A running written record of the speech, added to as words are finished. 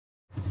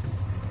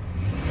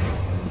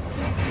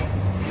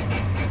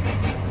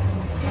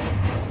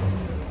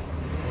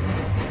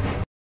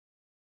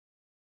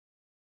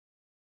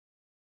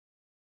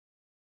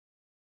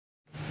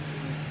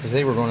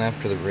Today we're going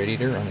after the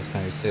radiator on this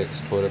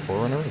 96 Toyota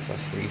 4Runner. It's a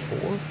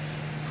 3.4.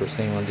 First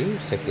thing you want to do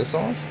is take this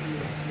off.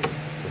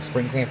 It's a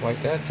spring clamp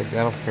like that. Take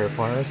that off a pair of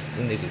pliers.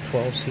 Then these are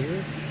 12s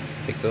here.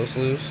 Take those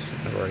loose.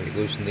 I've already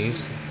loosened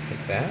these.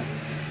 Take that.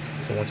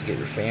 So once you get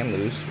your fan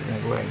loose, you're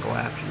going to go ahead and go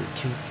after your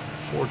two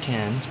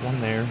 410s. One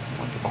there,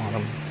 one at the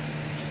bottom.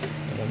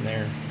 And one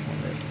there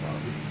at the bottom.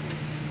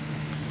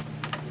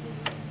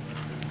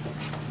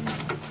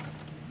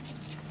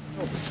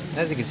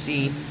 As you can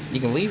see,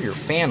 you can leave your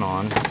fan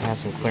on, have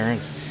some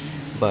clearance,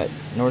 but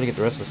in order to get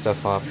the rest of the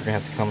stuff off, you're going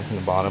to have to come from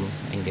the bottom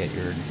and get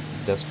your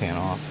dustpan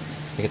off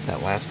to get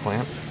that last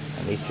clamp.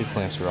 And these two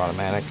clamps are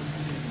automatic.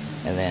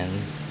 And then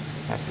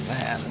after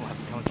that, we'll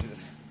have to come through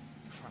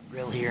the front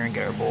grill here and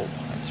get our bolt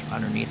that's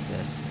underneath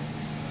this.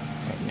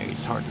 Right in there,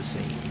 it's hard to see.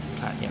 You can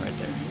cut, yeah, right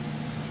there.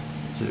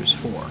 So there's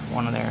four.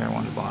 One on there,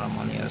 one at the bottom,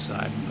 on the other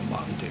side, and the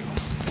bottom two.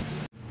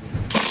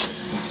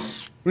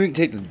 We're going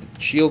to take the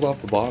shield off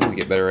the bottom to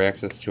get better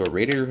access to our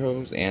radiator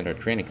hose and our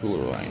train and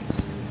cooler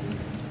lines.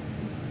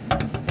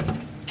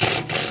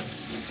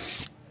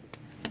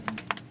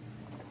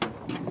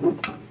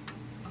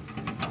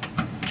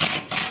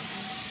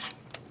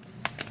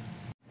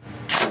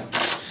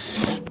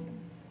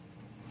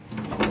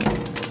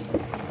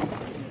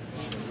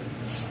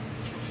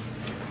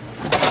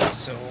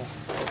 So,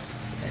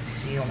 as you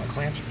see, all my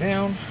clamps are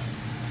down.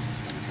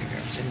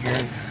 It's in here,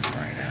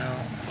 right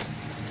out.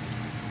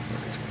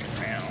 Work its way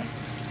around.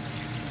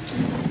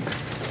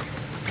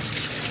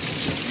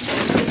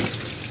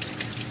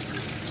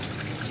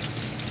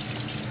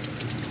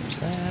 There's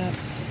that.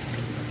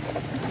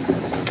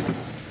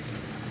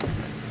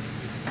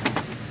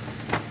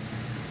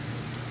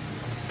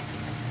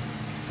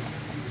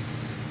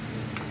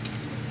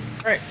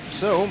 Alright,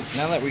 so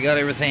now that we got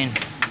everything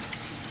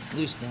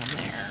loose down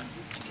there,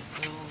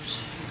 get those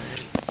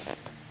ready.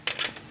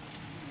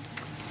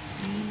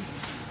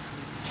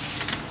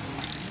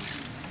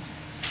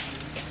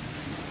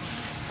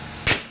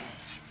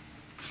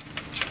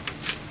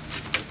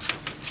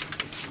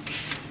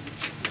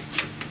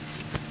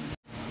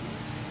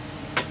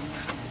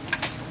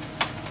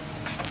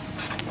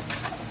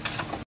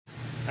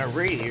 Our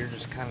radiator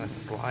just kind of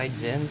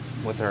slides in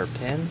with our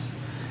pins,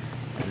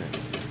 and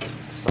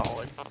it's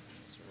solid. So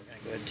we're going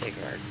to go ahead and take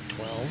our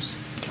 12s,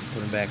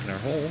 put them back in our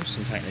holes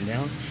and tighten it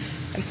down,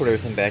 and put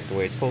everything back the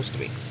way it's supposed to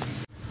be.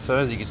 So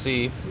as you can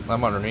see,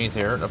 I'm underneath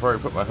here. I've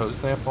already put my hose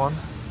clamp on.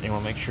 You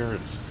want to make sure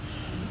it's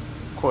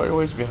quite a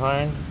ways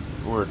behind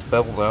where it's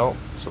beveled out.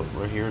 So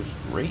right here is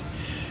great.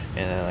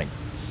 And then like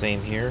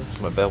same here.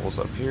 So my bevel's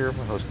up here.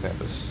 My hose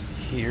clamp is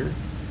here.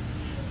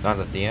 Not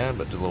at the end,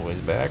 but just a little ways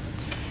back.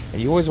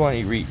 And you always want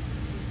to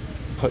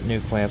put new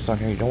clamps on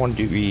here. You don't want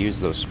to reuse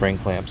those spring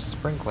clamps.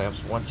 Spring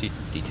clamps, once you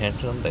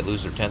detension them, they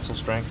lose their tensile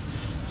strength.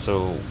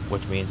 So,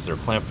 which means their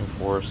clamping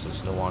force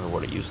is no longer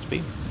what it used to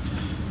be.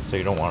 So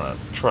you don't want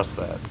to trust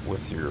that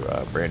with your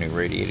brand new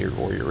radiator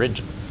or your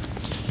engine.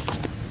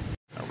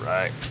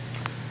 Alright,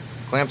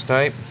 clamps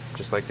tight,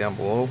 just like down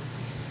below.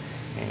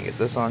 And you get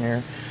this on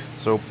here.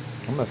 So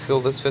I'm going to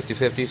fill this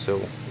 50-50,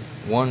 so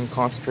 1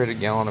 concentrated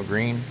gallon of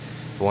green,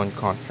 1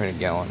 concentrated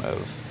gallon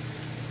of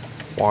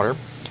water.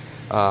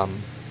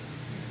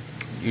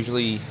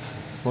 Usually,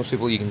 most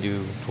people you can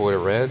do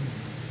Toyota red,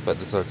 but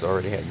this one's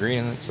already had green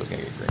in it, so it's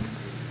going to get green.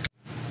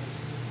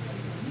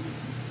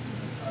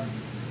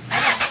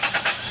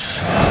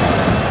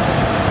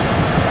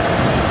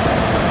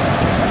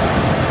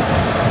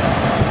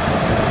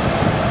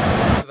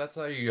 That's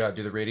how you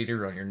do the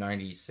radiator on your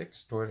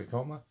 96 Toyota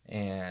Tacoma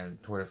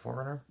and Toyota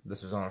 4Runner.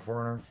 This is on a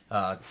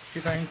 4Runner.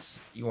 Two things.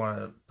 You want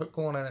to put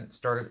coolant in it,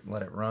 start it,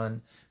 let it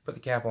run. Put the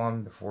cap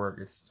on before it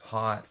gets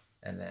hot,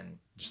 and then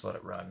just let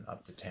it run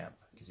up to temp,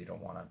 because you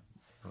don't want to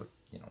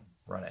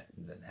run it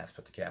and then have to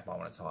put the cap on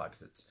when it's hot,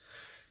 because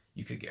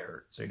you could get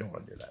hurt, so you don't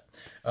want to do that.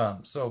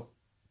 So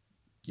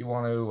you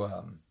want to,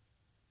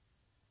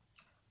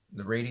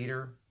 the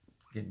radiator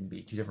can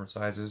be 2 different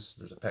sizes.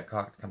 There's a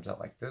petcock that comes out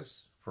like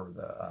this for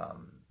the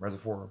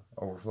reservoir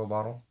overflow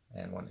bottle,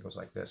 and one that goes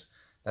like this.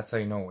 That's how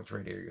you know which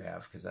radiator you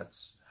have, because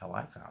that's how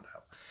I found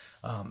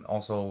out.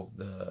 Also,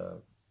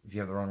 if you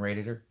have the wrong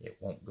radiator, it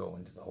won't go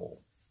into the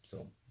hole,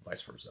 so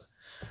vice versa.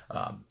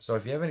 So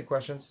if you have any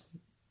questions,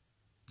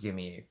 give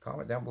me a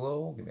comment down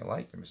below, give me a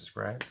like, give me a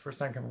subscribe. First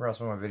time coming across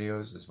one of my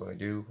videos, this is what I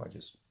do. I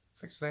just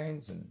fix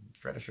things and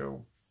try to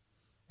show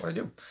what I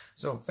do.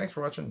 So thanks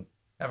for watching.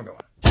 Have a good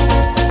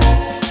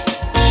one.